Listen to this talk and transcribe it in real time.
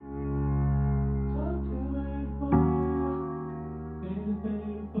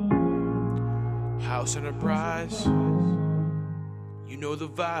House Enterprise, you know the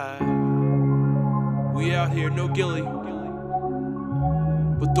vibe. We out here, no Gilly,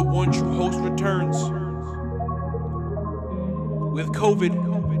 but the one true host returns with COVID.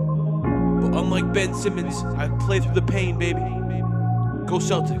 But unlike Ben Simmons, I've played through the pain, baby. Go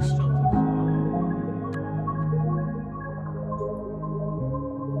Celtics.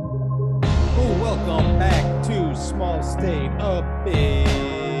 Welcome back to Small State of Big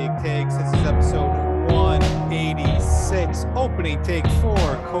Takes. This is episode 186. Opening take for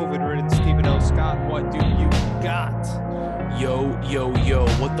COVID-ridden Stephen O. Scott. What do you got? Yo,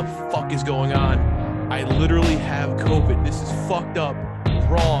 what the fuck is going on? I literally have COVID. This is fucked up,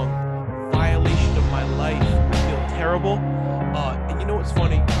 wrong, violation of my life. I feel terrible. And you know what's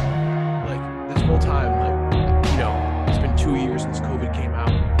funny? Like, this whole time, it's been 2 years since COVID came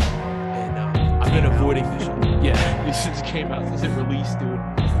out. I've been avoiding this shit. Yeah, since it came out, since it released, dude.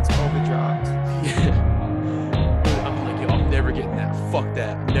 Since COVID dropped. Yeah. Dude, I'm like, I'm never getting that. Fuck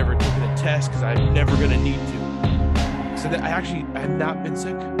that. I'm never taking a test because I'm never going to need to. So that I have not been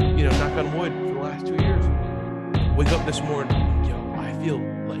sick, knock on wood, for the last 2 years. Wake up this morning, I feel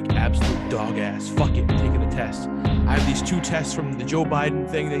like absolute dog ass. Fuck it, I'm taking a test. I have these 2 tests from the Joe Biden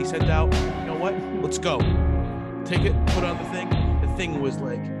thing that he sent out. You know what? Let's go. Take it, put on the thing. The thing was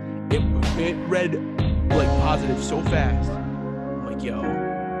like, it read like positive so fast. I'm like,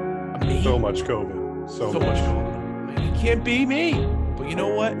 me? So much COVID. So much COVID. It can't be me. But you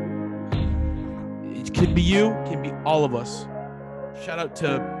know what? It can be you, it can be all of us. Shout out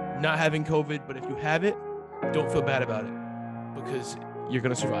to not having COVID, but if you have it, don't feel bad about it because you're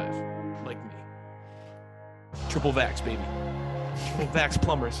gonna survive, like me. Triple vax, baby. Triple vax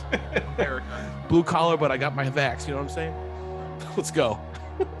plumbers. America. Blue collar, but I got my vax. You know what I'm saying? Let's go.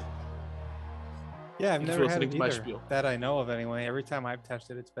 Yeah, I've never had it either, spiel. That I know of anyway. Every time I've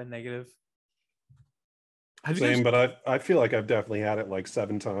tested, it's been negative. Same, but I feel like I've definitely had it like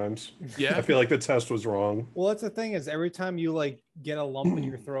 7 times. Yeah. I feel like the test was wrong. Well, that's the thing is every time you like get a lump in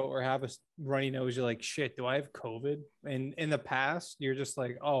your throat or have a runny nose, you're like, shit, do I have COVID? And in the past, you're just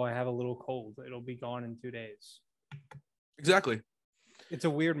like, oh, I have a little cold. It'll be gone in 2 days. Exactly. It's a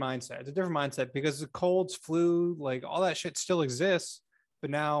weird mindset. It's a different mindset because the colds, flu, like all that shit still exists. But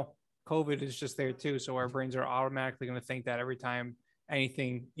now COVID is just there too. So our brains are automatically going to think that every time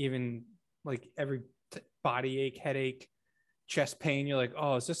anything, even like every body ache, headache, chest pain, you're like,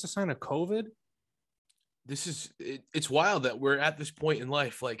 oh, is this a sign of COVID? It's wild that we're at this point in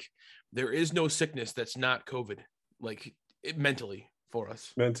life. Like, there is no sickness that's not COVID, like mentally for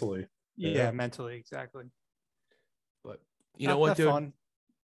us. Mentally. Yeah, mentally. Exactly. But you know what, dude? Fun.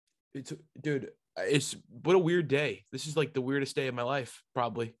 It's what a weird day. This is like the weirdest day of my life,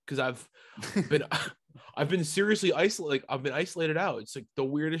 probably, because I've been seriously isolated. I've been isolated out. It's like the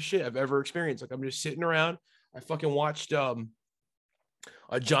weirdest shit I've ever experienced. Like, I'm just sitting around. I fucking watched a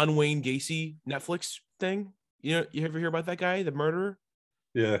John Wayne Gacy Netflix thing. You ever hear about that guy, the murderer?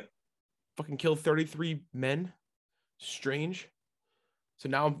 Yeah. Fucking killed 33 men. Strange. So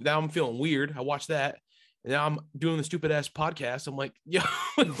now I'm feeling weird. I watched that. And now I'm doing the stupid ass podcast. I'm like,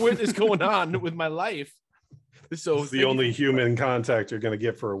 what is going on with my life? So it's the only human contact you're going to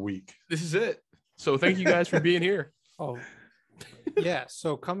get for a week. This is it. So thank you guys for being here. Oh, yeah.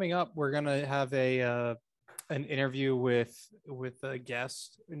 So coming up, we're going to have an interview with a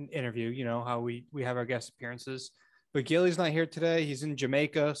guest, an interview, how we have our guest appearances, but Gilly's not here today. He's in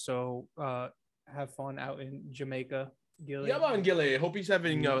Jamaica. So have fun out in Jamaica, Gilly. Yeah, man, Gilly. Hope he's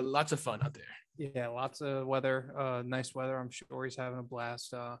having lots of fun out there. Yeah, lots of weather, nice weather. I'm sure he's having a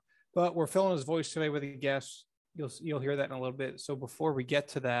blast. But we're filling his voice today with a guest. You'll hear that in a little bit. So before we get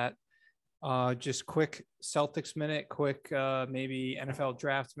to that, just quick Celtics minute, quick maybe NFL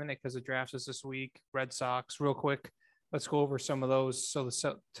draft minute because the draft is this week. Red Sox, real quick. Let's go over some of those. So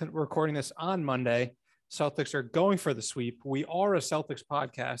we're recording this on Monday. Celtics are going for the sweep. We are a Celtics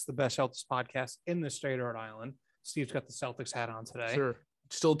podcast, the best Celtics podcast in the state of Rhode Island. Steve's got the Celtics hat on today. Sure.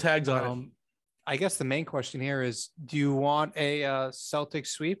 Still tags on it. I guess the main question here is, do you want a Celtics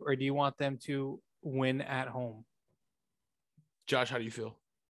sweep or do you want them to win at home? Josh, how do you feel?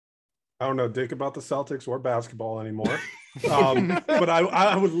 I don't know dick about the Celtics or basketball anymore. But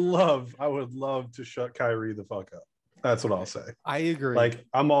I would love to shut Kyrie the fuck up. That's what I'll say. I agree. Like,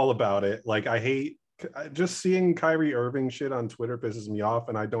 I'm all about it. Like, I hate just seeing Kyrie Irving shit on Twitter pisses me off,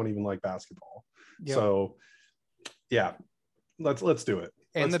 and I don't even like basketball. Yep. So yeah, let's do it.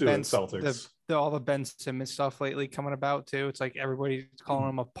 And let's the Ben Celtics. All the Ben Simmons stuff lately coming about too. It's like everybody's calling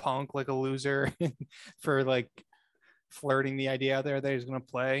him a punk, like a loser for like flirting the idea out there that he's going to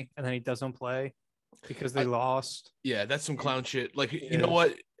play and then he doesn't play because they lost. Yeah, that's some clown shit. Like, you know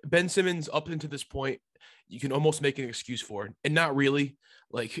what? Ben Simmons up into this point, you can almost make an excuse for it, and not really,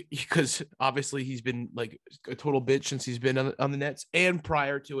 like, because obviously he's been like a total bitch since he's been on the Nets and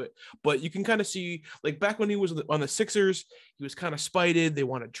prior to it. But you can kind of see, like, back when he was on the Sixers, he was kind of spited. They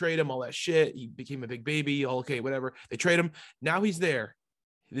wanted to trade him, all that shit. He became a big baby. All okay, whatever. They trade him. Now he's there.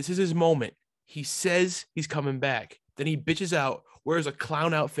 This is his moment. He says he's coming back. Then he bitches out, wears a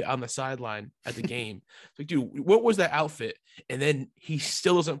clown outfit on the sideline at the game. It's like, dude, what was that outfit? And then he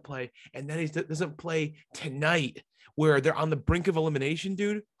still doesn't play. And then he doesn't play tonight where they're on the brink of elimination,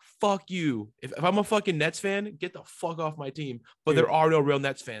 dude. Fuck you. If I'm a fucking Nets fan, get the fuck off my team. But there are no real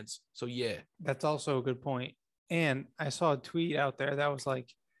Nets fans. So, yeah. That's also a good point. And I saw a tweet out there that was like,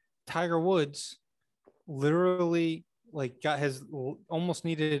 Tiger Woods literally like got almost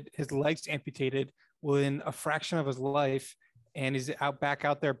needed his legs amputated within a fraction of his life, and he's back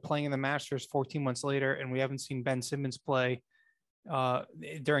out there playing in the Masters 14 months later, and we haven't seen Ben Simmons play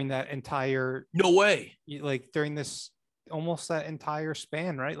during that entire during this almost that entire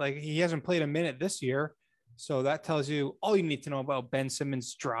span, right? Like he hasn't played a minute this year, so that tells you all you need to know about Ben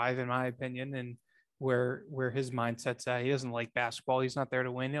Simmons' drive, in my opinion, and where his mindset's at. He doesn't like basketball. He's not there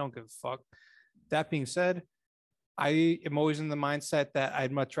to win. He don't give a fuck. That being said, I am always in the mindset that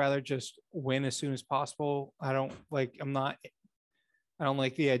I'd much rather just win as soon as possible. I don't like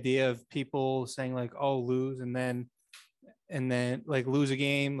the idea of people saying like, oh, lose and then like lose a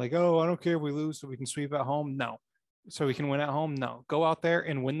game. Like, oh, I don't care if we lose so we can sweep at home. No. So we can win at home. No, go out there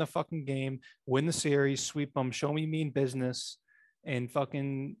and win the fucking game, win the series, sweep them, show me mean business, and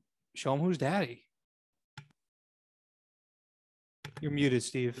fucking show them who's daddy. You're muted,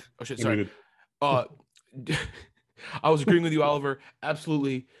 Steve. Oh shit, sorry. I was agreeing with you, Oliver.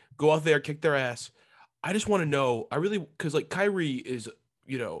 Absolutely. Go out there, kick their ass. I just want to know, because like Kyrie is,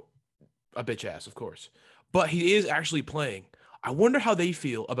 a bitch ass, of course, but he is actually playing. I wonder how they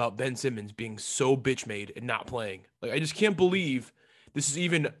feel about Ben Simmons being so bitch made and not playing. Like, I just can't believe this is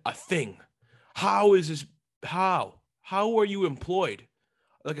even a thing. How is this? How are you employed?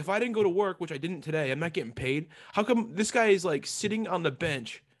 Like, if I didn't go to work, which I didn't today, I'm not getting paid. How come this guy is like sitting on the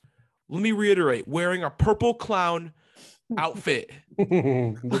bench? Let me reiterate, wearing a purple clown outfit.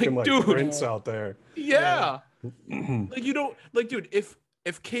 Looking like dude, Prince out there. Yeah. Like, you don't, like, dude, if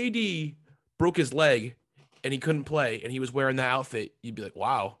KD broke his leg and he couldn't play and he was wearing that outfit, you'd be like,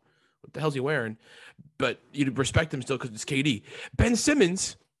 wow, what the hell's he wearing? But you'd respect him still because it's KD. Ben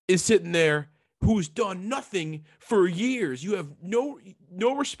Simmons is sitting there who's done nothing for years. You have no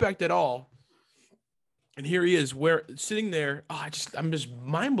respect at all. And here he is, sitting there. Oh, I'm just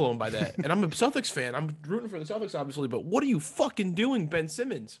mind blown by that. And I'm a Celtics fan. I'm rooting for the Celtics, obviously. But what are you fucking doing, Ben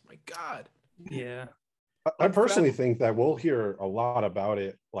Simmons? My God. Yeah. I personally think that we'll hear a lot about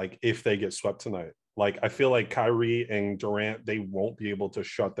it, like if they get swept tonight. Like I feel like Kyrie and Durant, they won't be able to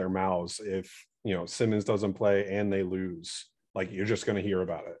shut their mouths if Simmons doesn't play and they lose. Like you're just going to hear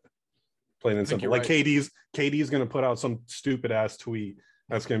about it. Plain and simple. Like right. KD's going to put out some stupid ass tweet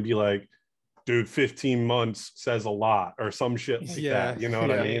that's going to be like, dude, 15 months says a lot or some shit like that. You know what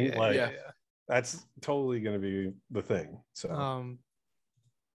I mean? That's totally going to be the thing. So,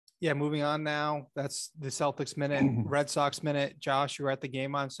 moving on now. That's the Celtics minute, Red Sox minute. Josh, you were at the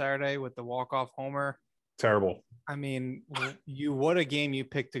game on Saturday with the walk-off homer. Terrible. I mean, what a game you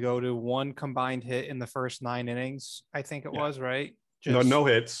picked to go to. One combined hit in the first 9 innings, I think it was, right? No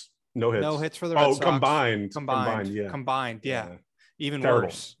hits. No hits for the Red Sox. Combined. Yeah. Even terrible.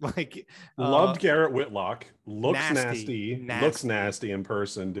 Worse. Like loved Garrett Whitlock. Looks nasty. Looks nasty in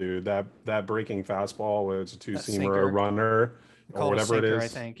person, dude. That breaking fastball, whether it's a two-seamer, a runner, or whatever it is. I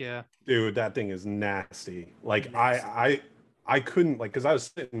think, yeah. Dude, that thing is nasty. Like nasty. I couldn't, like, because I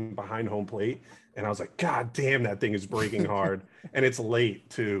was sitting behind home plate and I was like, God damn, that thing is breaking hard. And it's late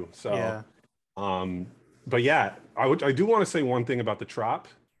too. So but yeah, I do want to say one thing about the Trop.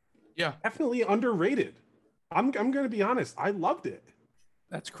 Yeah. Definitely underrated. I'm gonna be honest. I loved it.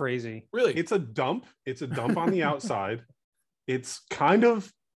 That's crazy. Really? It's a dump. It's a dump on the outside. It's kind of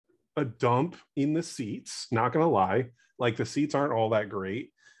a dump in the seats. Not gonna lie. Like the seats aren't all that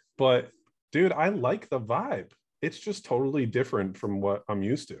great, but dude, I like the vibe. It's just totally different from what I'm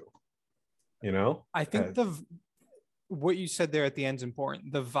used to. I think what you said there at the end is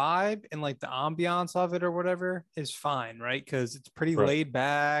important. The vibe and like the ambiance of it or whatever is fine, right? Because it's pretty laid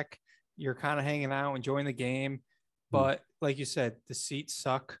back. You're kind of hanging out, enjoying the game. But like you said, the seats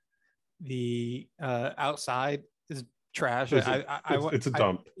suck. The outside is trash. It's a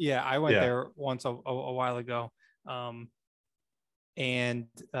dump. I went there once a while ago. And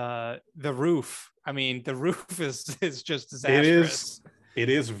the roof. I mean, the roof is just disastrous. It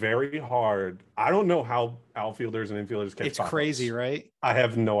is very hard. I don't know how outfielders and infielders catch It's pop-ups. crazy, right? I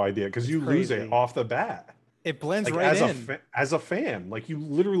have no idea because you lose it off the bat. It blends Like right as in. as a fan, like you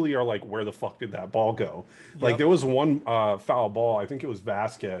literally are like, where the fuck did that ball go? Yep. Like there was one foul ball. I think it was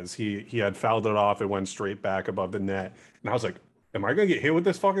Vasquez. He had fouled it off. It went straight back above the net, and I was like, am I gonna get hit with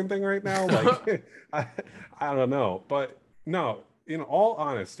this fucking thing right now? Like I don't know, but no. In all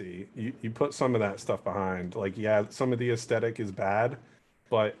honesty, you put some of that stuff behind. Like, yeah, some of the aesthetic is bad,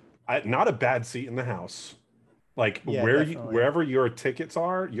 but not a bad seat in the house. Like Yeah, wherever your tickets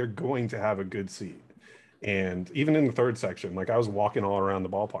are, you're going to have a good seat. And even in the third section, like I was walking all around the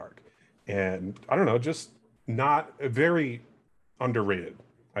ballpark, and I don't know, just not very underrated.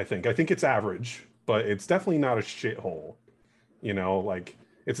 I think it's average, but it's definitely not a shithole. You know, like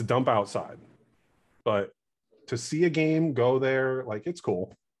it's a dump outside, but to see a game, go there, like it's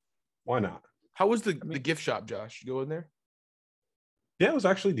cool. Why not? How was the gift shop, Josh? You go in there? Yeah, it was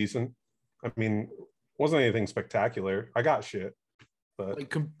actually decent. I mean, wasn't anything spectacular. I got shit, but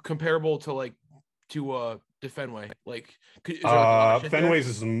like comparable to like to Fenway. Like is there, like, a lot of shit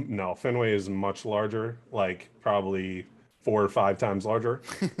there? Fenway is much larger, like probably 4 or 5 times larger.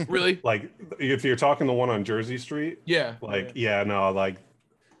 Really? Like if you're talking the one on Jersey Street, Yeah. like like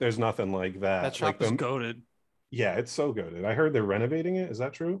there's nothing like that. That shop like is goated. Yeah, it's so goated. I heard they're renovating it. Is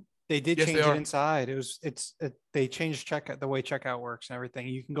that true? They did Yes, change they it are. inside. They changed the way checkout works and everything.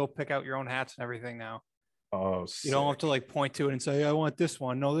 You can go pick out your own hats and everything now. Oh, you don't have to like point to it and say, I want this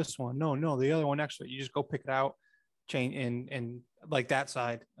one. No, this one. No, the other one next to it. You just go pick it out, change and like that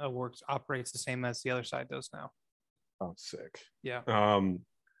side operates the same as the other side does now. Oh, sick. Yeah.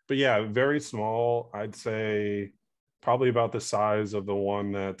 But yeah, very small. I'd say probably about the size of the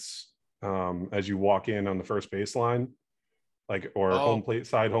one that's as you walk in on the first baseline, like or home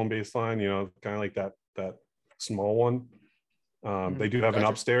baseline, you know, kind of like that small one. They do have an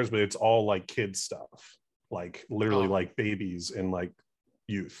upstairs, but it's all like kids stuff, like literally like babies and like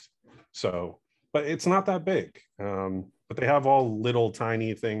youth. So, but it's not that big. But they have all little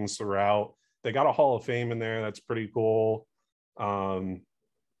tiny things throughout. They got a Hall of Fame in there. That's pretty cool.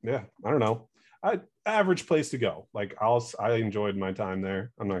 Yeah, I don't know. Average place to go. Like I enjoyed my time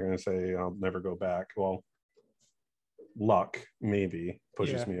there. I'm not gonna say I'll never go back. Well, luck maybe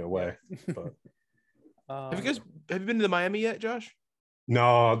pushes me away. But have you been to the Miami yet, Josh?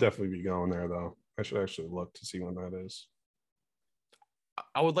 No, I'll definitely be going there though. I should actually look to see when that is.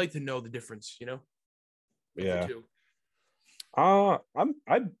 I would like to know the difference, you know? Yeah.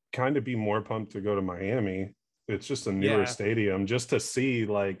 I'd kind of be more pumped to go to Miami. It's just a newer stadium, just to see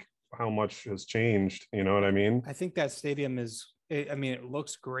like how much has changed. You know what I mean? I think that stadium it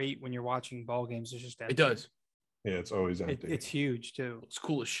looks great when you're watching ball games. It's just empty. It does. Yeah, it's always empty. It's huge too. It's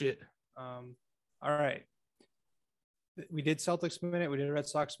cool as shit. All right. We did Celtics minute. We did a Red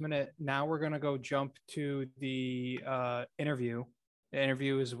Sox minute. Now we're going to go jump to the interview. The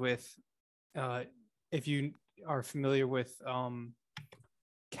interview is with, if you are familiar with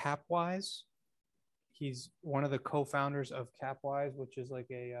Capwise, he's one of the co-founders of Capwise, which is like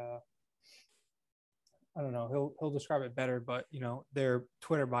I don't know, he'll describe it better, but you know, their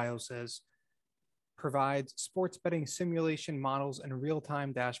Twitter bio says, provides sports betting simulation models and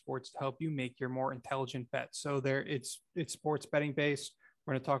real-time dashboards to help you make your more intelligent bets. So it's sports betting based.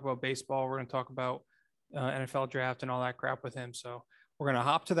 We're going to talk about baseball. We're going to talk about NFL draft and all that crap with him. So we're going to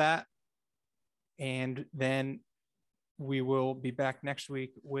hop to that. And then we will be back next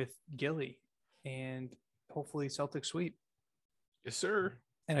week with Gilly and hopefully Celtic sweep. Yes, sir.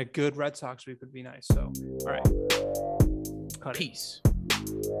 And a good Red Sox week would be nice. So, all right. Peace.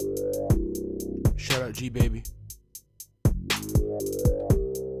 Shout out G baby.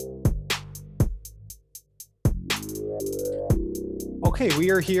 Okay,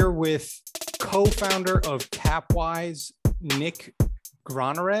 we are here with co-founder of Capwise, Nick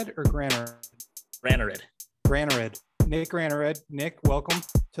Granerud or Granerud. Nick Granerud. Nick, welcome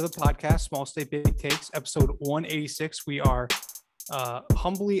to the podcast, Small State Big Takes, episode 186. We are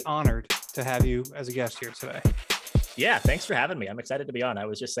humbly honored to have you as a guest here today. Yeah, thanks for having me. I'm excited to be on. I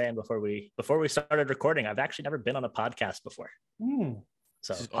was just saying before we started recording, I've actually never been on a podcast before.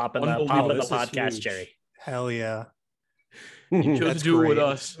 So pop in the podcast, Jerry. Hell yeah. You chose to do it with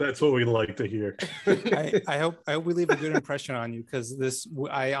us. That's what we like to hear. I hope we leave a good impression on you, because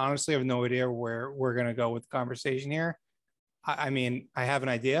I honestly have no idea where we're going to go with the conversation here. I mean, I have an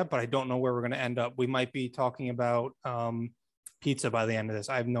idea, but I don't know where we're going to end up. We might be talking about pizza by the end of this.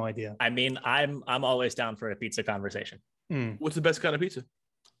 I have no idea. I mean, I'm always down for a pizza conversation. What's the best kind of pizza?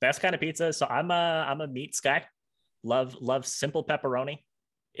 Best kind of pizza. So I'm a meats guy. Love simple pepperoni.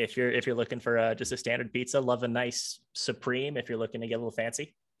 If you're looking for just a standard pizza, love a nice supreme. If you're looking to get a little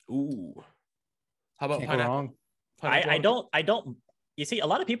fancy. Ooh. How about Can't go pineapple? wrong. I don't. You see, a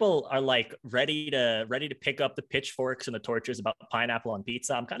lot of people are like ready to pick up the pitchforks and the torches about pineapple on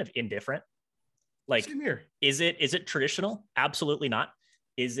pizza. I'm kind of indifferent. Like, Same here. Is it traditional? Absolutely not.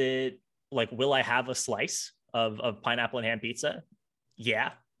 Is it like, will I have a slice of pineapple and ham pizza?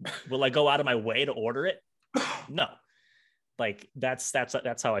 Yeah. Will I go out of my way to order it? No. Like that's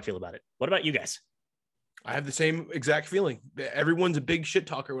how I feel about it. What about you guys? I have the same exact feeling. Everyone's a big shit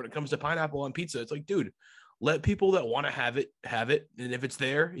talker when it comes to pineapple on pizza. It's like, dude, let people that want to have it. And if it's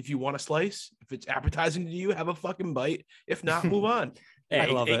there, if you want a slice, if it's appetizing to you, have a fucking bite. If not, move on. I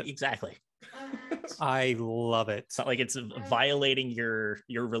love it. Exactly. I love it. It's not like it's violating your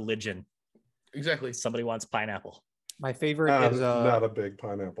religion. Exactly. Somebody wants pineapple. My favorite is not a big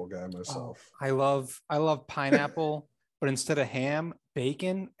pineapple guy myself. I love pineapple, but instead of ham,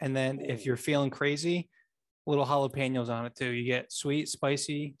 bacon, and then if you're feeling crazy, little jalapenos on it too. You get sweet,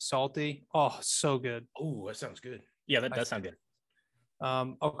 spicy, salty. Oh, so good. Oh, that sounds good. Yeah, that does sound good.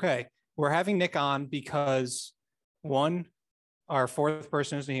 Okay, we're having Nick on because one, our fourth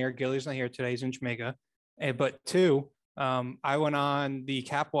person isn't here. Gilly's not here today. He's in Jamaica. But two, I went on the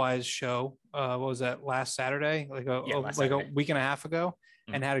Capwise show. What was that, last Saturday? Last Saturday. A week and a half ago,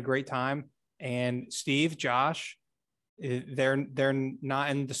 and had a great time. And Steve, Josh, they're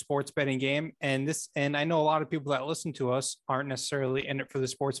not in the sports betting game. And I know a lot of people that listen to us aren't necessarily in it for the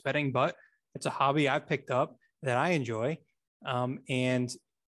sports betting, but it's a hobby I picked up that I enjoy. And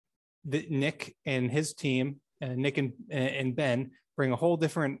Nick and his team, Nick and Ben, bring a whole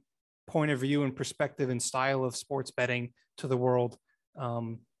different point of view and perspective and style of sports betting to the world.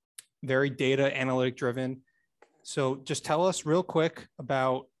 Very data analytic driven. So just tell us real quick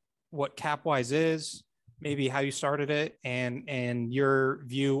about what Capwise is, maybe how you started it, and your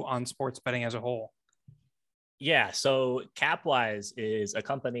view on sports betting as a whole. Yeah, so Capwise is a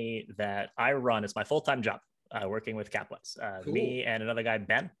company that I run. It's my full-time job, working with Capwise. Cool. Me and another guy,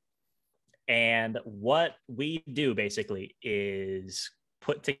 Ben. And what we do basically is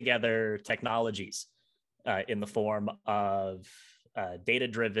put together technologies in the form of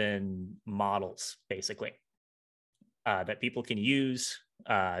data-driven models, basically, that people can use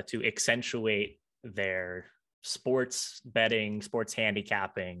to accentuate their sports betting, sports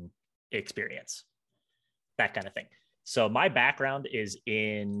handicapping experience, that kind of thing. So my background is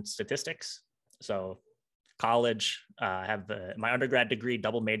in statistics. So college, I have my undergrad degree,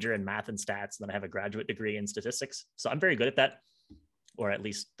 double major in math and stats, and then I have a graduate degree in statistics. So I'm very good at that, or at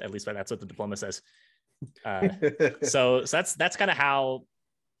least that's what the diploma says. So that's kind of how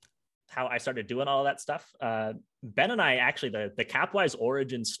I started doing all of that stuff. Ben and I actually, the Capwise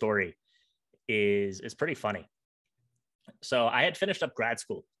origin story is pretty funny. So I had finished up grad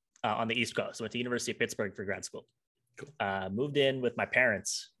school on the East Coast. Went to University of Pittsburgh for grad school. Cool. Moved in with my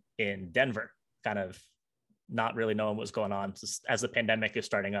parents in Denver, kind of not really knowing what was going on as the pandemic is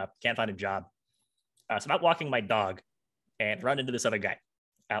starting up. Can't find a job. So I'm out walking my dog and run into this other guy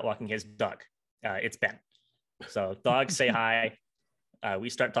out walking his dog. It's Ben. So dogs say hi. We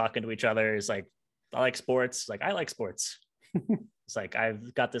start talking to each other. It's like, I like sports. Like, I like sports. It's like,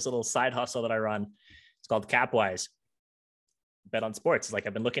 I've got this little side hustle that I run. It's called Capwise. Bet on sports. It's like,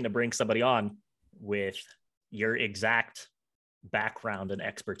 I've been looking to bring somebody on with your exact background and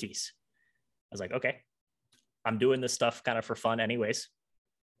expertise. I was like, okay, I'm doing this stuff kind of for fun anyways.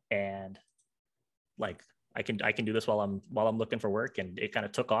 And like, I can do this while I'm looking for work. And it kind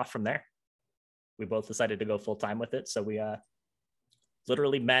of took off from there. We both decided to go full time with it. So we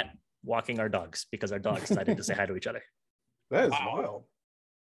literally met walking our dogs because our dogs decided to say hi to each other. That is wild.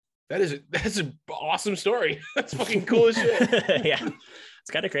 That's an awesome story. That's fucking cool as shit. Yeah,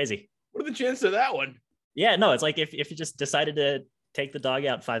 it's kind of crazy. What are the chances of that one? Yeah, no, it's like if you just decided to take the dog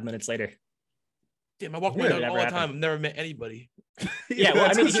out 5 minutes later. Damn, I walk my dog all the time. I've never met anybody. Yeah, well,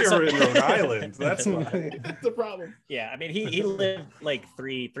 I mean, you're in Rhode Island. That's the problem. Yeah, I mean, he lived like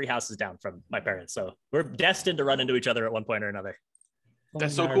three houses down from my parents, so we're destined to run into each other at one point or another.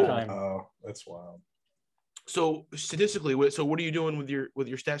 That's so cool. Oh, that's wild. So statistically, so what are you doing with your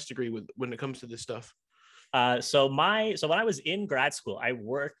stats degree when it comes to this stuff? So when I was in grad school, I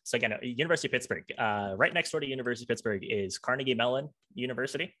worked. So again, University of Pittsburgh. Right next door to University of Pittsburgh is Carnegie Mellon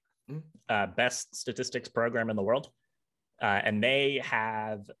University, best statistics program in the world, and they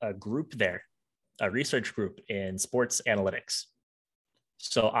have a group there, a research group in sports analytics.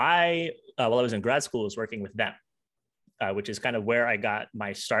 So I, while I was in grad school, was working with them. Which is kind of where I got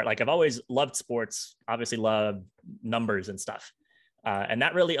my start. Like, I've always loved sports, obviously loved numbers and stuff. And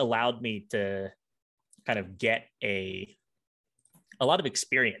that really allowed me to kind of get a a lot of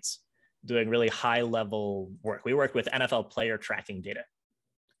experience doing really high level work. We work with NFL player tracking data.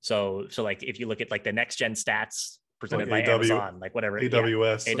 So like if you look at like the next gen stats presented by Amazon, like whatever,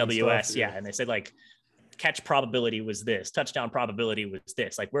 AWS, yeah. And they said like catch probability was this, touchdown probability was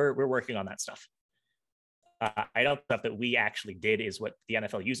this. Like we're working on that stuff. I don't know that we actually did is what the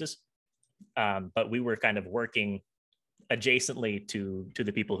NFL uses, but we were kind of working adjacently to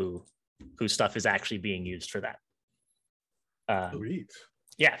the people whose stuff is actually being used for that. Sweet.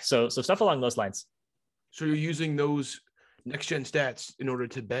 Yeah, so stuff along those lines. So you're using those next gen stats in order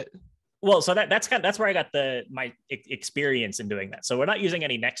to bet? Well, so that's where I got my experience in doing that. So we're not using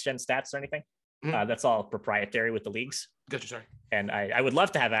any next gen stats or anything. Mm-hmm. That's all proprietary with the leagues. Gotcha, sorry. And I would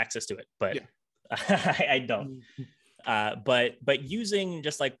love to have access to it, but yeah. I don't. But using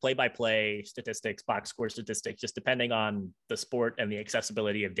just like play-by-play statistics, box score statistics, just depending on the sport and the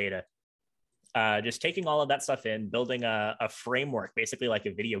accessibility of data, just taking all of that stuff in, building a framework, basically like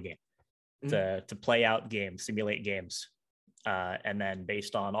a video game, to play out games, simulate games, and then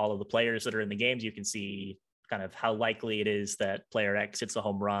based on all of the players that are in the games, you can see kind of how likely it is that player X hits a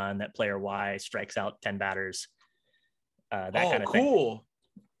home run, that player Y strikes out 10 batters, that kind of thing. Cool.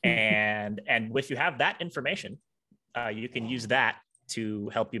 And if you have that information, you can use that to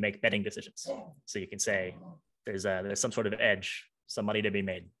help you make betting decisions. So you can say there's some sort of edge, some money to be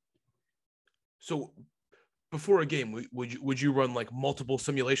made. So before a game, would you run like multiple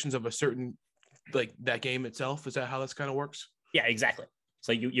simulations of a certain, like that game itself? Is that how this kind of works? Yeah, exactly.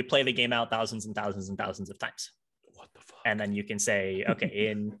 So you play the game out thousands and thousands and thousands of times. What the fuck? And then you can say, okay,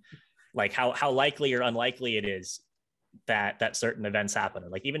 in like how likely or unlikely it is that certain events happen, or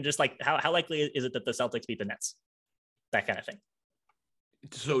like even just like how likely is it that the Celtics beat the Nets, that kind of thing.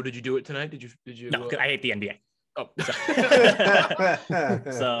 So did you do it tonight? Did you No, I hate the NBA. Oh,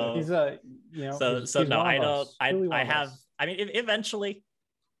 so he's no, I don't. I have. I mean, eventually,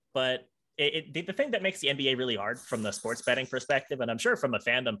 but the thing that makes the NBA really hard from the sports betting perspective, and I'm sure from a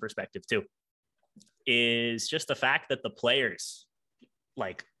fandom perspective too, is just the fact that the players,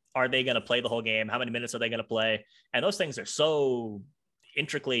 like, are they going to play the whole game? How many minutes are they going to play? And those things are so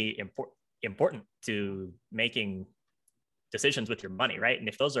intricately important to making decisions with your money, right? And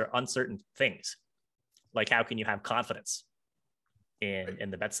if those are uncertain things, like how can you have confidence in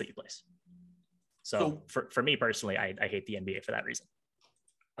the bets that you place? So for me personally, I hate the NBA for that reason.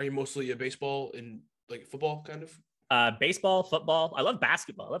 Are you mostly a baseball and like football kind of? Baseball, football. I love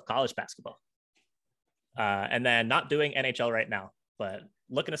basketball. I love college basketball. And then not doing NHL right now, but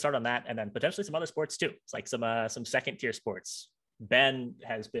looking to start on that, and then potentially some other sports too. It's like some second tier sports. Ben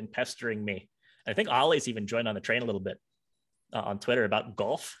has been pestering me. I think Ollie's even joined on the train a little bit on Twitter about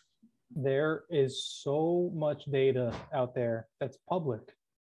golf. There is so much data out there that's public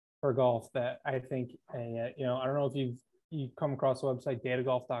for golf that I think, I don't know if you've come across the website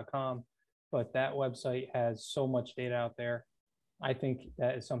datagolf.com, but that website has so much data out there. I think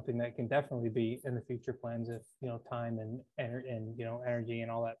that is something that can definitely be in the future plans if, time and energy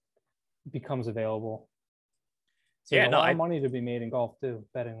and all that becomes available. So yeah, a lot of money to be made in golf too,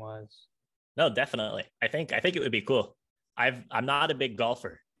 betting wise. No, definitely. I think it would be cool. I'm not a big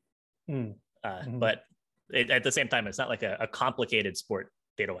golfer, but at the same time, it's not like a complicated sport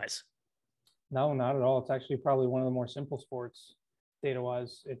data wise. No, not at all. It's actually probably one of the more simple sports data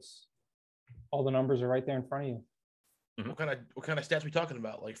wise. It's all the numbers are right there in front of you. What kind of stats are we talking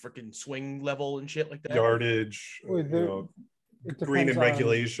about? Like freaking swing level and shit like that? Yardage, green and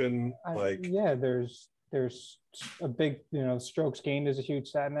regulation. There's a big, strokes gained is a huge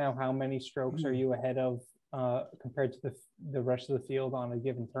stat now. How many strokes are you ahead of compared to the rest of the field on a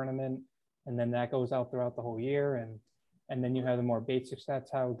given tournament? And then that goes out throughout the whole year. And then you have the more basic stats.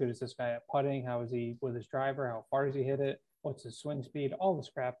 How good is this guy at putting? How is he with his driver? How far does he hit it? What's his swing speed? All this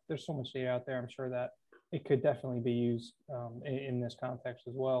crap. There's so much data out there. I'm sure that it could definitely be used in this context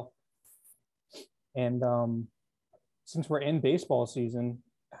as well. And since we're in baseball season,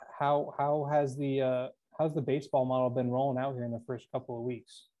 how's the baseball model been rolling out here in the first couple of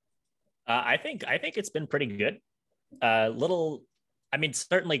weeks? I think it's been pretty good.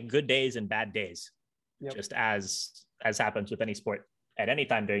 Certainly good days and bad days, just as happens with any sport at any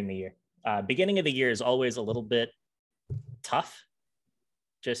time during the year. Beginning of the year is always a little bit tough,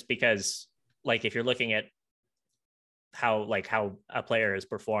 just because, like, if you're looking at how a player has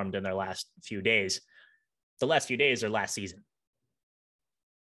performed in their last few days, the last few days are last season.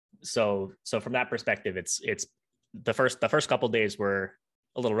 So from that perspective, it's the first couple of days were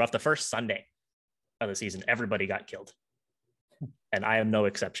a little rough. The first Sunday of the season, everybody got killed, and I am no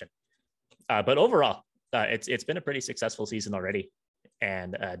exception. But overall, it's been a pretty successful season already,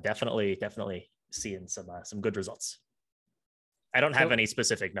 and definitely seeing some good results. I don't have any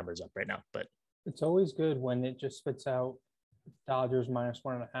specific numbers up right now, but It's always good when it just spits out Dodgers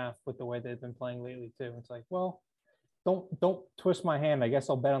 -1.5 with the way they've been playing lately too. It's like, well, don't twist my hand. I guess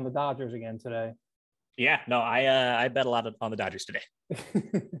I'll bet on the Dodgers again today. yeah, no, I bet a lot on the Dodgers today.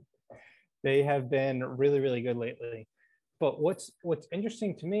 They have been really, really good lately. But what's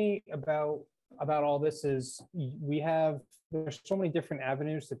interesting to me about all this is there's so many different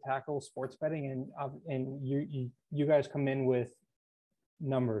avenues to tackle sports betting, and you guys come in with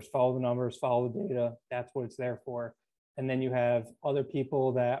numbers, follow the numbers, follow the data. That's what it's there for. And then you have other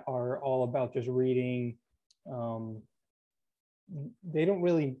people that are all about just reading. They don't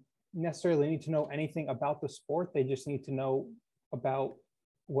really necessarily need to know anything about the sport. They just need to know about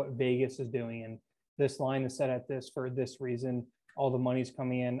what Vegas is doing. And this line is set at this for this reason. All the money's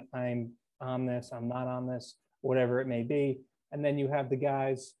coming in. I'm on this, I'm not on this, whatever it may be. And then you have the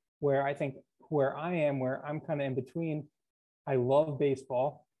guys where I think where I'm kind of in between. I love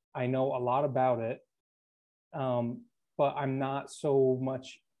baseball. I know a lot about it. But I'm not so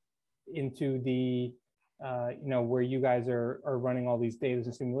much into the, where you guys are running all these data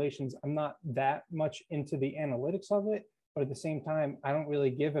and simulations. I'm not that much into the analytics of it, but at the same time, I don't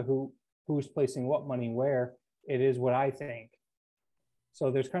really give a who's placing what money where. It is what I think. So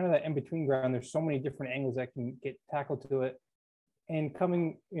there's kind of that in between ground. There's so many different angles that can get tackled to it. And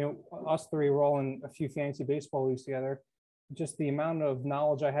coming, us three, we're all in a few fantasy baseball leagues together. Just the amount of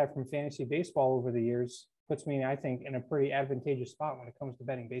knowledge I have from fantasy baseball over the years puts me, I think, in a pretty advantageous spot when it comes to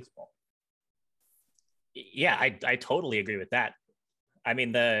betting baseball. Yeah, I totally agree with that. I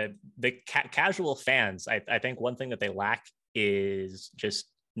mean, the casual fans, I think one thing that they lack is just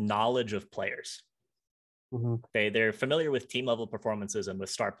knowledge of players. Mm-hmm. They're familiar with team level performances and with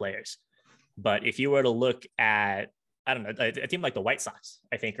star players. But if you were to look at, I don't know, a team like the White Sox,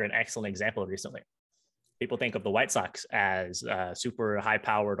 I think are an excellent example recently. People think of the White Sox as a super high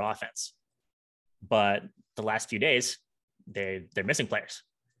powered offense, but the last few days they're missing players,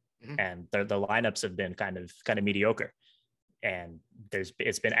 and the lineups have been kind of mediocre. And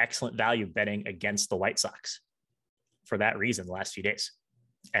it's been excellent value betting against the White Sox for that reason the last few days.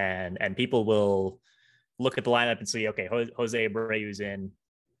 And people will look at the lineup and see, okay, Jose Abreu's in,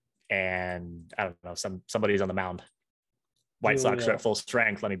 and I don't know, somebody's on the mound. White Sox are at full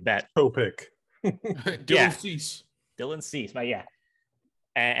strength. Let me bet. Pick. Dylan Cease. Dylan Cease, yeah.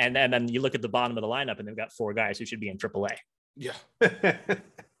 And then you look at the bottom of the lineup, and they've got 4 guys who should be in AAA. Yeah.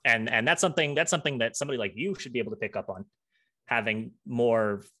 And that's something that somebody like you should be able to pick up on, having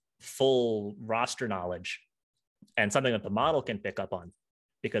more full roster knowledge, and something that the model can pick up on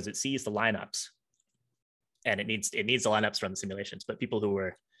because it sees the lineups, and it needs the lineups from the simulations. But people who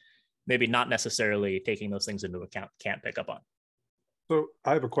are maybe not necessarily taking those things into account can't pick up on. So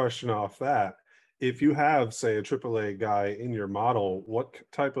I have a question off that. If you have, say, a AAA guy in your model, what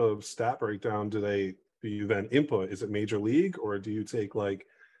type of stat breakdown do you then input? Is it major league, or do you take like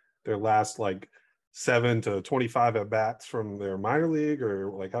their last 7 to 25 at bats from their minor league,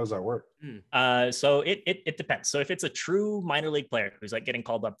 or how does that work? So it depends. So if it's a true minor league player who's getting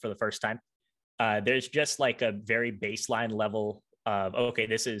called up for the first time, there's just a very baseline level of, okay,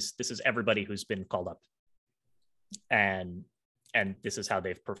 this is everybody who's been called up, and this is how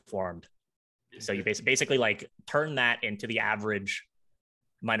they've performed. So you basically turn that into the average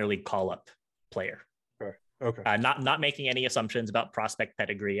minor league call-up player. Okay. Not making any assumptions about prospect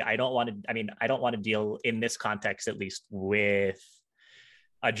pedigree. I don't want to deal in this context, at least, with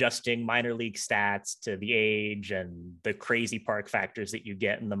adjusting minor league stats to the age and the crazy park factors that you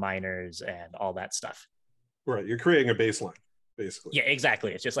get in the minors and all that stuff. Right. You're creating a baseline, basically. Yeah,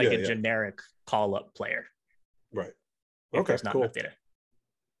 exactly. It's just a generic call-up player. Right. Okay, there's not enough data.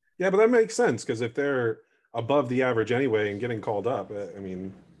 Yeah, but that makes sense, because if they're above the average anyway and getting called up,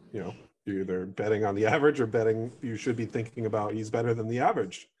 you're either betting on the average or betting you should be thinking about he's better than the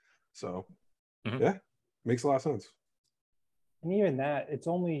average. So, yeah, makes a lot of sense. And even that, it's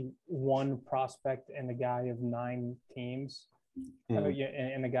only one prospect and a guy of 9 teams,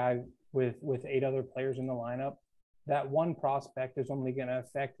 and a guy with 8 other players in the lineup. That one prospect is only going to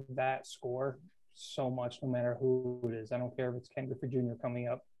affect that score so much, no matter who it is. I don't care if it's Ken Griffey Jr. coming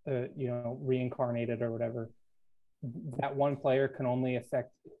up, reincarnated or whatever. That one player can only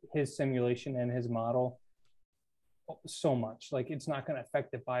affect his simulation and his model so much. It's not going to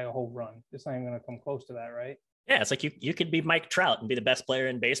affect it by a whole run. It's not even going to come close to that, right? Yeah, it's you could be Mike Trout and be the best player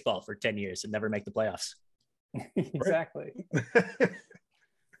in baseball for 10 years and never make the playoffs. Exactly.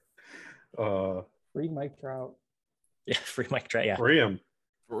 Free Mike Trout. Yeah, free Mike Trout. Yeah, free him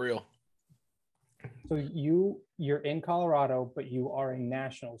for real. So you're in Colorado, but you are a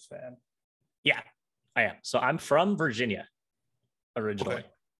Nationals fan. Yeah, I am. So I'm from Virginia, originally. Okay.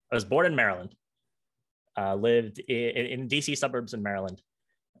 I was born in Maryland. Lived in DC suburbs in Maryland.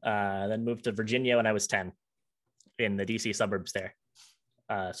 Then moved to Virginia when I was 10 in the DC suburbs there.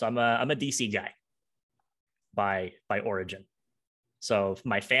 So I'm a DC guy by origin. So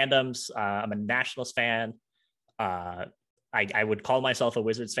my fandoms, I'm a Nationals fan. I would call myself a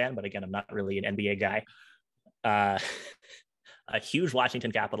Wizards fan, but again, I'm not really an NBA guy. A huge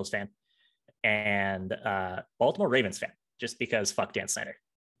Washington Capitals fan and Baltimore Ravens fan, just because fuck Dan Snyder.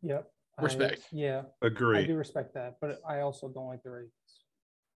 Yep. Respect. I Agree. do respect that, but I also don't like the Ravens.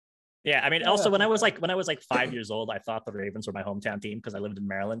 Yeah, I mean, Yeah, also when I was okay. like 5 years old, I thought the Ravens were my hometown team because I lived in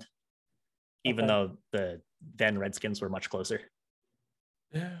Maryland, even Okay. though the then Redskins were much closer.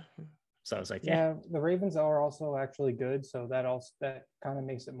 Yeah. So I was like, Yeah, the Ravens are also actually good, so that kind of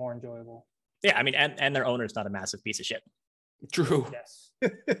makes it more enjoyable. yeah. I mean, and their owner's not a massive piece of shit. True. Yes,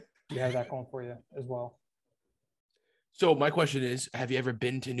 you have that going for you as well. So my question is, have you ever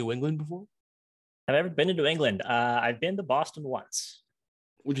been to New England before? Have I ever been to New England? I've been to Boston once.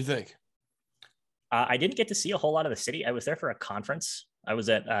 What'd you think? I didn't get to see a whole lot of the city. I was there for a conference. I was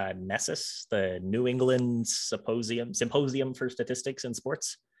at Nessus, the New England Symposium for Statistics and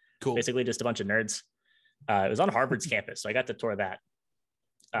Sports. Cool. Basically, just a bunch of nerds. It was on Harvard's campus, so I got to tour that.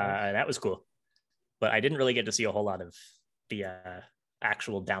 That was cool, but I didn't really get to see a whole lot of the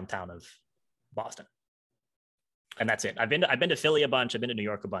actual downtown of Boston. And that's it. I've been to Philly a bunch. I've been to New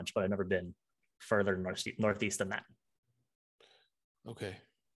York a bunch, but I've never been further northeast than that. Okay.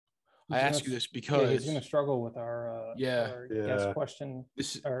 He's I gonna- ask you this Yeah, because he's going to struggle with our Yeah. guest question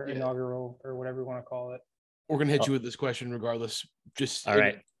this, or yeah, inaugural or whatever you want to call it. we're gonna hit you with this question regardless. Just All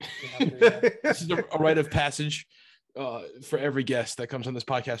right. You have to, yeah. This is a rite of passage for every guest that comes on this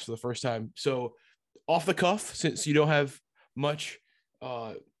podcast for the first time. So, off the cuff, since you don't have much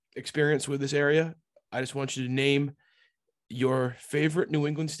experience with this area, I just want you to name your favorite New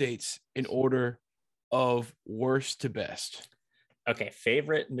England states in order of worst to best. Okay,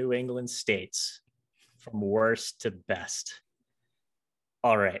 favorite New England states from worst to best.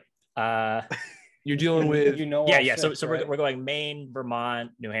 All right. You're dealing with you know, Yeah, all yeah. So six, so right? we're going Maine,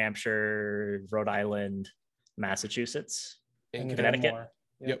 Vermont, New Hampshire, Rhode Island, Massachusetts. in And there's Connecticut. one more.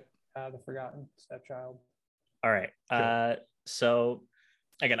 Yep. The forgotten stepchild. All right. Sure. So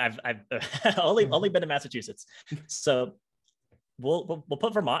again, I've only been to Massachusetts. So we'll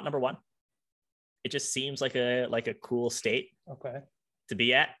put Vermont number one. It just seems like a cool state Okay. to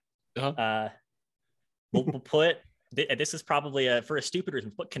be at. Uh-huh. We'll put this is probably for a stupid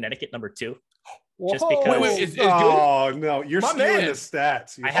reason. Put Connecticut number two. Just Whoa! because- Wait, is good? Oh no, you're My skewing man. the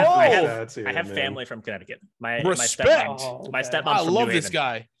stats. You're I have- skewing I the have- stats here, I have man. family from Connecticut. My Respect. stepmom, Oh, my okay. stepmom's I from love New this Haven.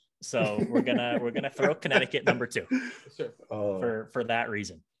 guy. So we're gonna throw Connecticut number two Oh. for that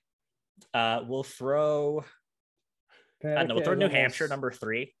reason. We'll throw I don't know. We'll Connecticut throw is New almost- Hampshire number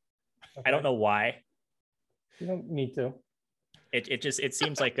three. Okay. I don't know why. You don't need to. It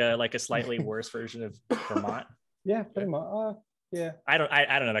seems like a slightly worse version of Vermont. Yeah, pretty much. Yeah. I don't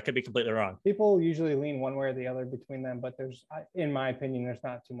know. That could be completely wrong. People usually lean one way or the other between them, but in my opinion, there's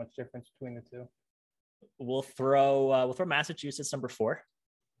not too much difference between the two. We'll throw Massachusetts number four.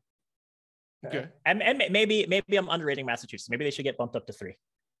 Okay. And maybe I'm underrating Massachusetts. Maybe they should get bumped up to three.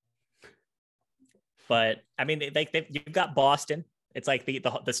 But I mean, you've got Boston. It's like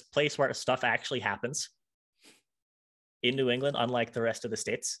this place where stuff actually happens in New England, unlike the rest of the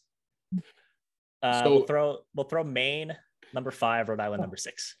states. So- We'll throw Maine number five, Rhode Island number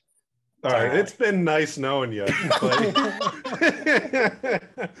six. All right, it's been nice knowing you. But...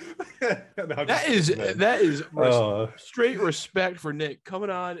 That is Oh. straight respect for Nick coming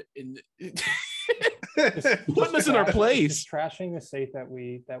on and Just putting us in our trash- place. just trashing the state that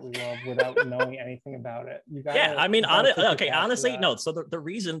we love without knowing anything about it. You got Yeah, I mean, honestly, no. So the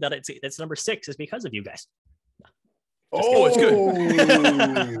reason that it's number six is because of you guys. Oh, it's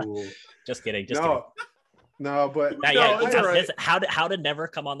good. good. Just kidding. Just kidding. No, but Now, No, yeah, it's all right. how to never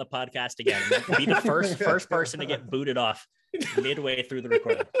come on the podcast again. And be the first person to get booted off midway through the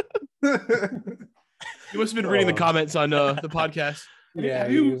recording. You must have been reading the Oh. comments on the podcast. Yeah, Have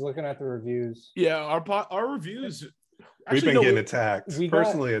he you- was looking at the reviews. Yeah, our reviews. we've Actually, been no, getting attacked, we got-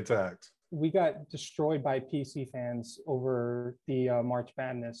 personally attacked. We got destroyed by PC fans over the March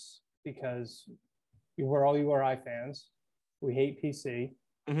Madness because we were all URI fans. We hate PC,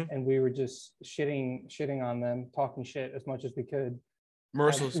 Mhm. and we were just shitting on them, talking shit as much as we could.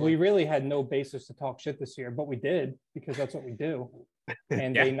 mercilessly. We really had no basis to talk shit this year, but we did because that's what we do.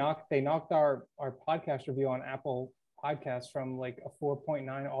 And Yeah. they knocked our podcast review on Apple Podcasts from like a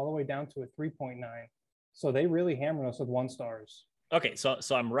 4.9 all the way down to a 3.9. So they really hammered us with 1 stars. Okay, so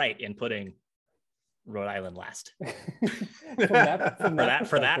I'm right in putting Rhode Island last for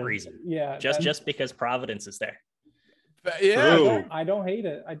that reason. Yeah, just because Providence is there. Yeah, I don't hate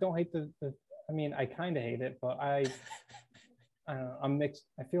it. I don't hate the I mean, I kind of hate it, but I don't know. I'm mixed.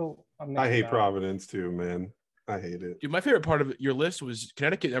 I feel I'm mixed. I hate about it. Providence too, man. I hate it. dude. My favorite part of your list was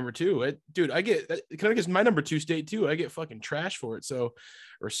Connecticut number 2. I get Connecticut's my number 2 state too. I get fucking trash for it. So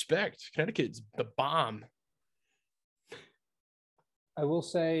respect. Connecticut's the bomb. I will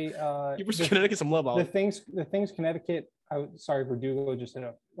say Give Connecticut some love. the things Connecticut. Sorry, Verdugo just hit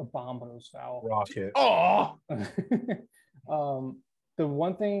a bomb, but it was foul. Rocket. Oh, The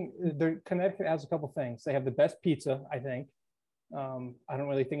one thing, Connecticut has a couple things. They have the best pizza, I think. I don't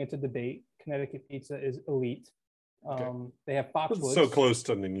really think it's a debate. Connecticut pizza is elite. They have Foxwoods. So close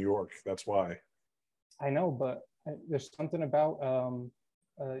to New York. That's why. I know, but there's something about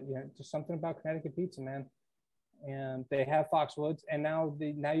just something about Connecticut pizza, man. And they have Foxwoods, and now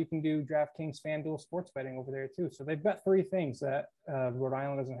you can do DraftKings FanDuel sports betting over there too. So they've got 3 things that Rhode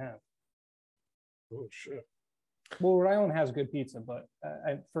Island doesn't have. Oh shit. Well, Rhode Island has good pizza, but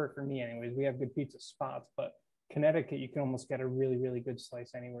for me anyways, we have good pizza spots. But Connecticut, you can almost get a really, really good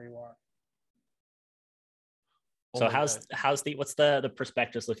slice anywhere you are. So what's the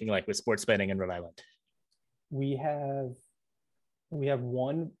prospectus looking like with sports betting in Rhode Island? We have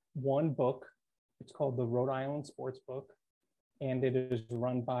one book. It's called the Rhode Island Sports Book, and it is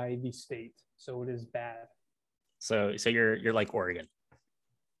run by the state, so it is bad. So you're like Oregon.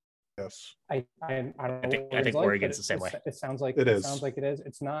 Yes. I don't know. I think Oregon's the same way. It sounds like it is. Sounds like it is.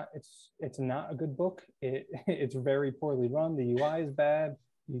 It's not a good book. It's very poorly run. The UI is bad.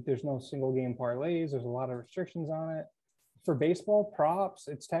 There's no single game parlays. There's a lot of restrictions on it. For baseball props,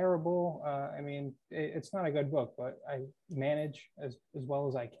 it's terrible. I mean, it's not a good book, but I manage as well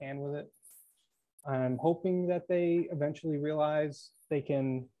as I can with it. I'm hoping that they eventually realize they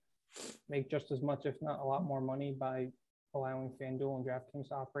can make just as much, if not a lot more money by allowing FanDuel and DraftKings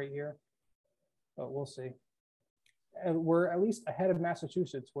to operate here, but we'll see. And we're at least ahead of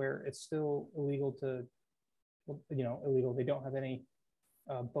Massachusetts, where it's still illegal to, illegal. They don't have any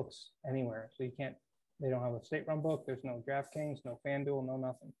books anywhere, so they don't have a state-run book. There's no DraftKings, no FanDuel, no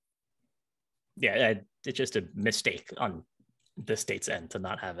nothing. Yeah, it's just a mistake on the state's end to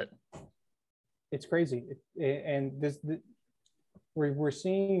not have it. It's crazy, we're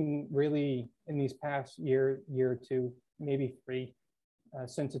seeing really in these past year or two, maybe 3,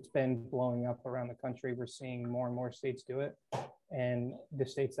 since it's been blowing up around the country. We're seeing more and more states do it, and the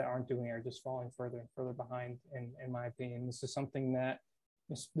states that aren't doing it are just falling further and further behind. In my opinion, this is something that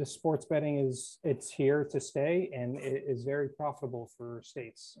the sports betting it's here to stay, and it is very profitable for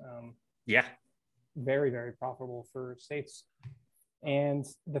states. Very, very profitable for states. And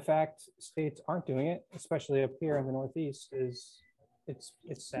the fact states aren't doing it, especially up here in the Northeast, it's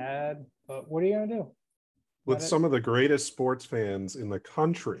sad. But what are you gonna do? With some of the greatest sports fans in the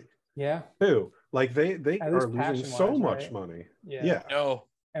country. Yeah. Too. Like they are losing so much right? money. Yeah. No.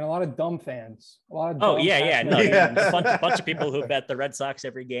 And a lot of dumb fans. A bunch of people who bet the Red Sox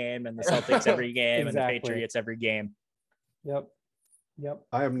every game and the Celtics every game and the Patriots every game. Yep.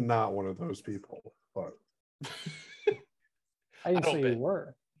 I am not one of those people, but I didn't say you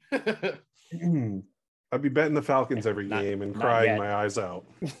were. I'd be betting the Falcons every game and crying my eyes out.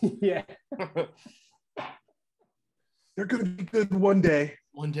 Yeah. They're going to be good one day.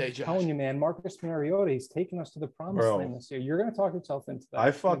 One day, Josh. I'm telling you, man, Marcus Mariota, he's taking us to the promised land this year. You're going to talk yourself into that.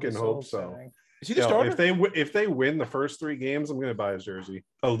 I fucking hope so. Is he the starter? If they win the first 3 games, I'm going to buy his jersey.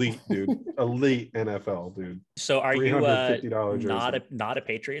 Elite, dude. Elite NFL, dude. So are you not a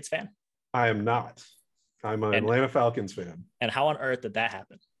Patriots fan? I am not. I'm an Atlanta Falcons fan. And how on earth did that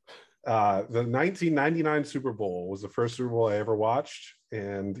happen? The 1999 Super Bowl was the first Super Bowl I ever watched.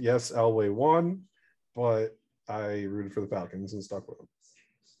 And yes, Elway won, but I rooted for the Falcons and stuck with them.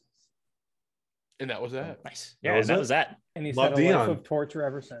 And that was that. Nice. Yeah, that was that. And he's had a life of torture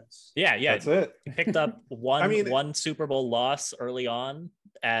ever since. Yeah. That's it. He picked up one Super Bowl loss early on,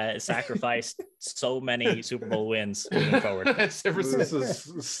 sacrificed so many Super Bowl wins moving forward. This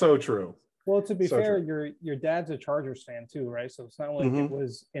is so true. Well, to be fair, your dad's a Chargers fan too, right? So it's not like it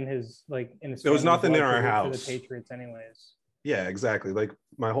was in his There was nothing in our house for the Patriots, anyways. Yeah, exactly. Like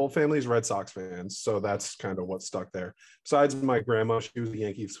my whole family's Red Sox fans, so that's kind of what stuck there. Besides my grandma, she was a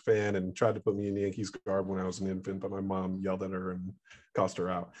Yankees fan and tried to put me in Yankees garb when I was an infant, but my mom yelled at her and cussed her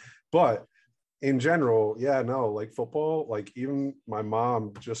out. But in general, like football, like even my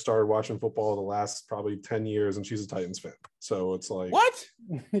mom just started watching football the last probably 10 years and she's a Titans fan. So it's like what?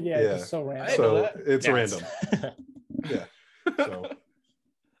 It's so random. So it's random. Yeah. So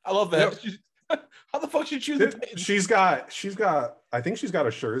I love that. How the fuck should you choose the Titans? She's got. I think she's got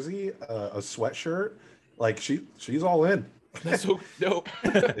a jersey, a sweatshirt. Like she's all in. That's so dope.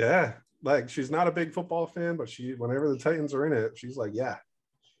 Yeah, like she's not a big football fan, but whenever the Titans are in it, she's like, yeah.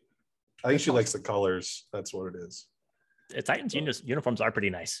 I think she likes the colors. That's what it is. The Titans uniforms are pretty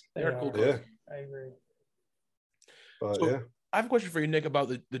nice. They're cool. Yeah, I agree. but So- yeah. I have a question for you, Nick, about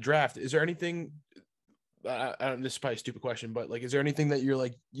the draft. Is there anything? I don't. This is probably a stupid question, but like, is there anything that you're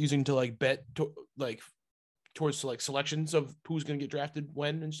like using to like bet towards like selections of who's going to get drafted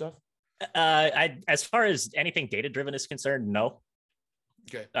when and stuff? As far as anything data driven is concerned, no.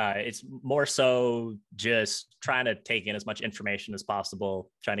 Okay. It's more so just trying to take in as much information as possible,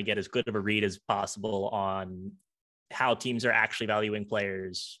 trying to get as good of a read as possible on how teams are actually valuing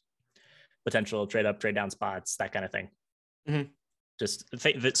players, potential trade up, trade down spots, that kind of thing. Mhm.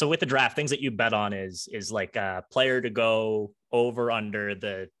 So with the draft, things that you bet on is like a player to go over under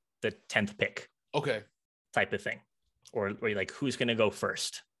the 10th pick Okay. type of thing, or like who's going to go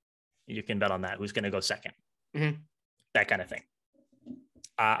first. You can bet on that. Who's going to go second, Mhm. that kind of thing.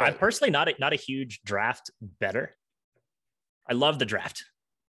 I'm personally not a huge draft better. I love the draft.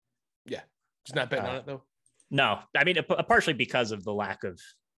 Yeah. Just not betting on it though. No, I mean, partially because of the lack of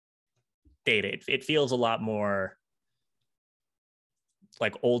data. It feels a lot more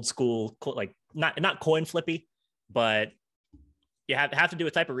like old school, like not coin flippy, but you have to do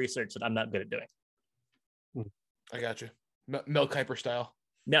a type of research that I'm not good at doing. I got you. Mel Kiper style.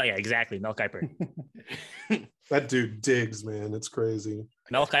 No, yeah, exactly. Mel Kiper. That dude digs, man. It's crazy.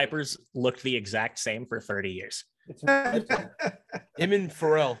 Mel Kiper's looked the exact same for 30 years. It's Him and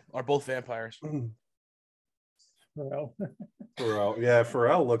Pharrell are both vampires. well, Pharrell. Yeah,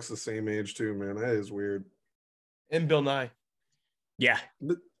 Pharrell looks the same age too, man. That is weird. And Bill Nye. Yeah.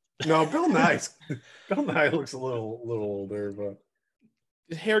 No, Bill Nye. Bill Nye looks a little older, but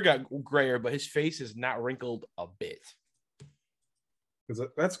His hair got grayer, but his face is not wrinkled a bit.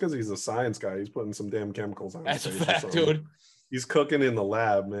 that's because he's a science guy. He's putting some damn chemicals on. That's a his face or fact, something. dude. He's cooking in the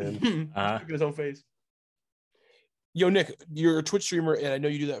lab, man. Look at his own face. Yo, Nick, you're a Twitch streamer, and I know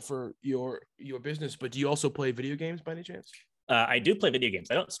you do that for your business, but do you also play video games by any chance? I do play video games.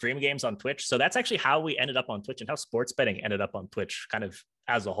 I don't stream games on Twitch. So that's actually how we ended up on Twitch and how sports betting ended up on Twitch kind of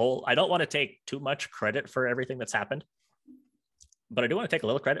as a whole. I don't want to take too much credit for everything that's happened, but I do want to take a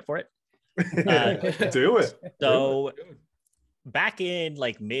little credit for it. Do it. So back in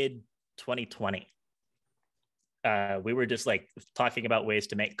like mid 2020, we were just like talking about ways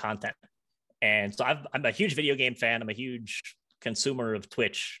to make content. And so I'm a huge video game fan. I'm a huge consumer of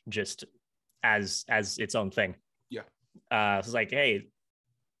Twitch just as its own thing. Yeah. So it's like, hey,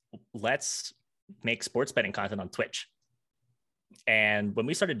 let's make sports betting content on Twitch. And when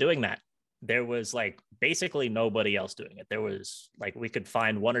we started doing that, there was like basically nobody else doing it. There was like, we could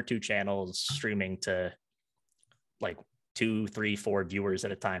find 1 or 2 channels streaming to like 2, 3, 4 viewers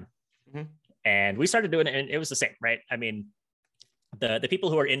at a time. Mhm. And we started doing it and it was the same, right? I mean, the people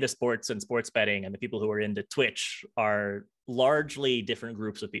who are into sports and sports betting and the people who are into Twitch are largely different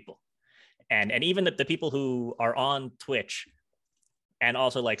groups of people. And even the people who are on Twitch and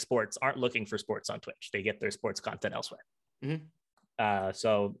also like sports aren't looking for sports on Twitch. They get their sports content elsewhere. Mhm.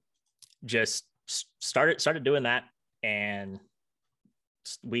 So just started doing that. And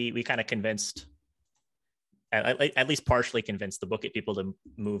we kind of convinced, at least partially convinced the Book It people to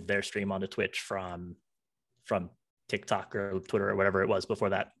move their stream onto Twitch from TikTok or Twitter or whatever it was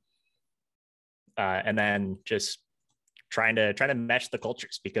before that. And then just trying to mesh the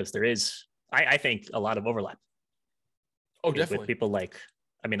cultures because there is, I think, a lot of overlap. Oh, with definitely. people like,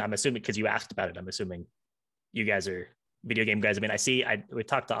 I mean, I'm assuming because you asked about it, I'm assuming you guys are video game guys. I mean, we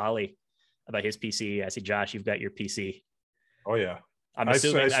talked to Ollie about his PC. I see Josh, you've got your PC. Oh yeah. I'm I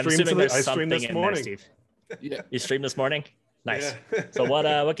assuming streamed there's I something streamed this in morning. there, Steve. Yeah. You streamed this morning? Nice. Yeah. So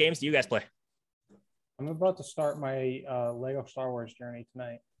what games do you guys play? I'm about to start my Lego Star Wars journey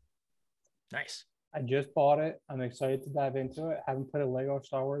tonight. Nice. I just bought it. I'm excited to dive into it. Haven't played a Lego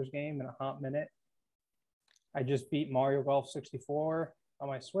Star Wars game in a hot minute. I just beat Mario Golf 64 on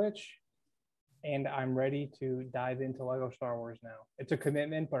my Switch, and I'm ready to dive into Lego Star Wars now. It's a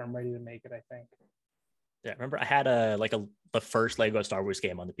commitment, but I'm ready to make it, I think. Yeah, remember I had the first Lego Star Wars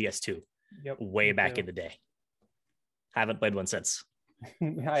game on the PS2 Yep. way me back too. in the day. Haven't played one since.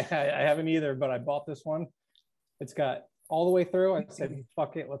 I haven't either, but I bought this one. It's got all the way through. I said,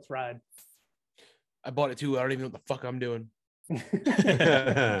 fuck it, let's ride. I bought it too. I don't even know what the fuck I'm doing. I'm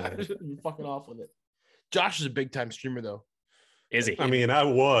fucking off with it. Josh is a big time streamer though. Is he? I mean, I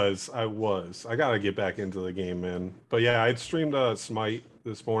was. I gotta get back into the game, man. But yeah, I streamed Smite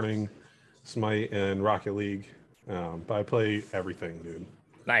this morning, Smite and Rocket League. But I play everything, dude.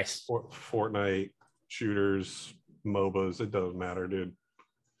 Nice. Fortnite, shooters, MOBAs. It doesn't matter, dude.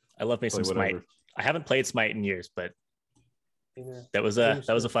 I love me some Play Smite. whatever. I haven't played Smite in years, but Either. that was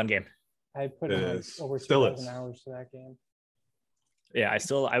a fun game. I put It in like is. over Still 2,000 is. hours to that game. Yeah,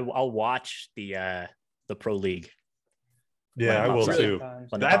 I'll watch the Pro League. Yeah, I When it will pops up. too. When it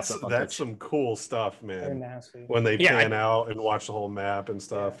pops That's up on that's Twitch. some cool stuff, They're man. nasty. When they Yeah, pan out and watch the whole map and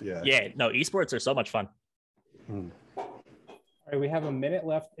stuff. Yeah. Yeah, no, esports are so much fun. All right, we have a minute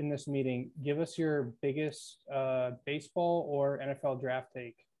left in this meeting. Give us your biggest baseball or NFL draft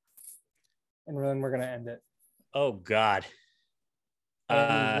take, and then we're gonna end it. Oh God.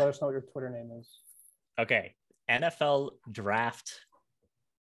 And let us know what your Twitter name is. Okay, NFL draft.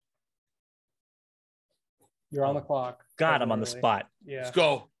 You're on the clock. God, I'm on the literally. spot. Yeah. Let's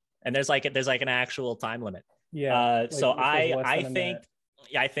go. And there's like an actual time limit. Yeah. So like, it was less I than a think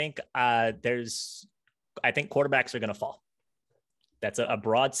minute. I think quarterbacks are going to fall. That's a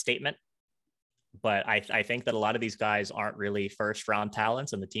broad statement, but I think that a lot of these guys aren't really first round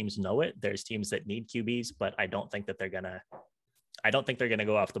talents, and the teams know it. There's teams that need QBs, but I don't think they're gonna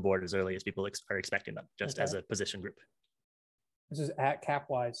go off the board as early as people are expecting them, just Okay. as a position group. This is at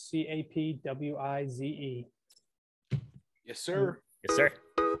Capwise. CAPWIZE. Yes, sir. Yes, sir.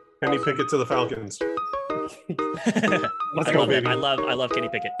 Kenny Pickett to the Falcons. Let's I go, love it. baby. I love Kenny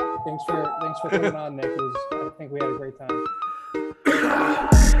Pickett. Thanks for coming on, Nick. I think we had a great time.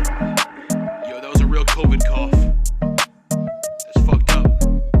 Yo, that was a real COVID cough. That's fucked up.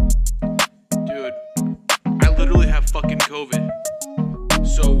 Dude, I literally have fucking COVID.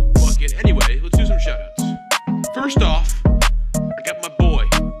 So, fucking, anyway, let's do some shoutouts. First off, I got my boy.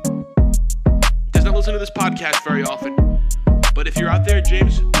 Does not listen to this podcast very often. But if you're out there,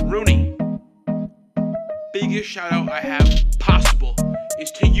 James Rooney, biggest shout out I have possible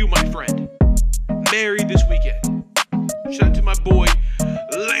is to you, my friend. Married this weekend. Shout out to my boy,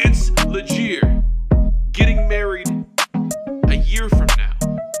 Lance Legier, getting married a year from now.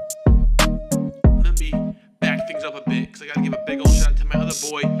 Let me back things up a bit, because I gotta give a big old shout out to my other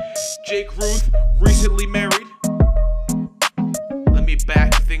boy, Jake Ruth, recently married. Let me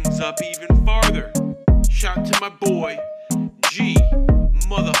back things up even farther. Shout out to my boy, G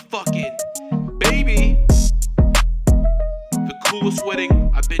motherfucking baby. The coolest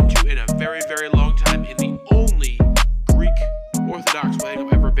wedding I've been to in a very, very long time, in the only Greek Orthodox wedding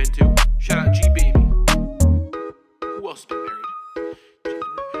I've ever been to. Shout out G baby. Who else has been married?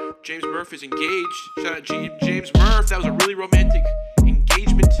 James Murph is engaged. Shout out James Murph. That was a really romantic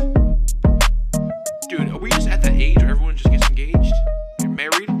engagement. Dude, are we just at that age where everyone just gets engaged? You're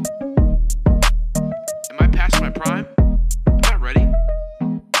married? Am I past my prime? I'm not ready.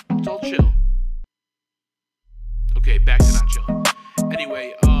 It's all chill. Okay, back to not chilling.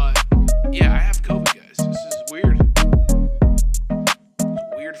 Anyway, yeah, I have COVID, guys. This is weird. It's a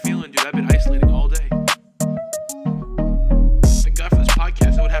weird feeling, dude. I've been isolating all day. Thank God for this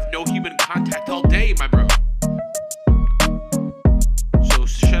podcast. I would have no human contact all day, my bro. So,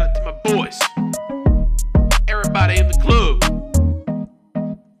 shout out to my boys. Everybody in the club.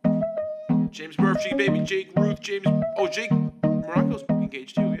 James Murphy, baby, Jake Ruth, Jake Morocco's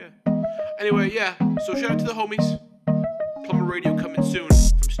engaged too, yeah. Anyway, yeah, so shout out to the homies. Plumber Radio coming soon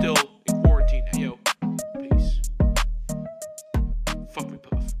from still in quarantine. Hey, yo.